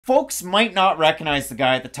Folks might not recognize the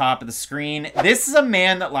guy at the top of the screen. This is a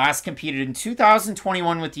man that last competed in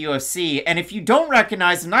 2021 with the UFC, and if you don't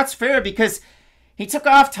recognize him, that's fair because he took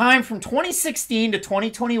off time from 2016 to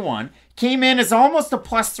 2021, came in as almost a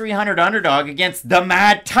plus 300 underdog against the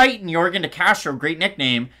Mad Titan, Yorgan De Castro, great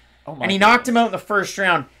nickname, and he knocked him out in the first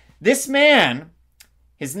round. This man,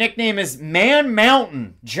 his nickname is Man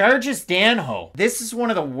Mountain, Jarjis Danho. This is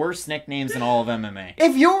one of the worst nicknames in all of MMA.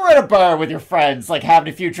 If you were at a bar with your friends, like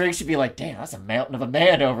having a few drinks, you'd be like, damn, that's a mountain of a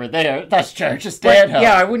man over there. That's Jarjis Danho.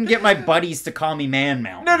 Yeah, I wouldn't get my buddies to call me Man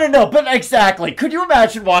Mountain. No, but exactly. Could you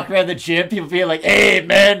imagine walking around the gym, people being like, hey,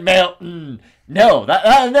 Man Mountain? No,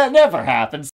 that never happens.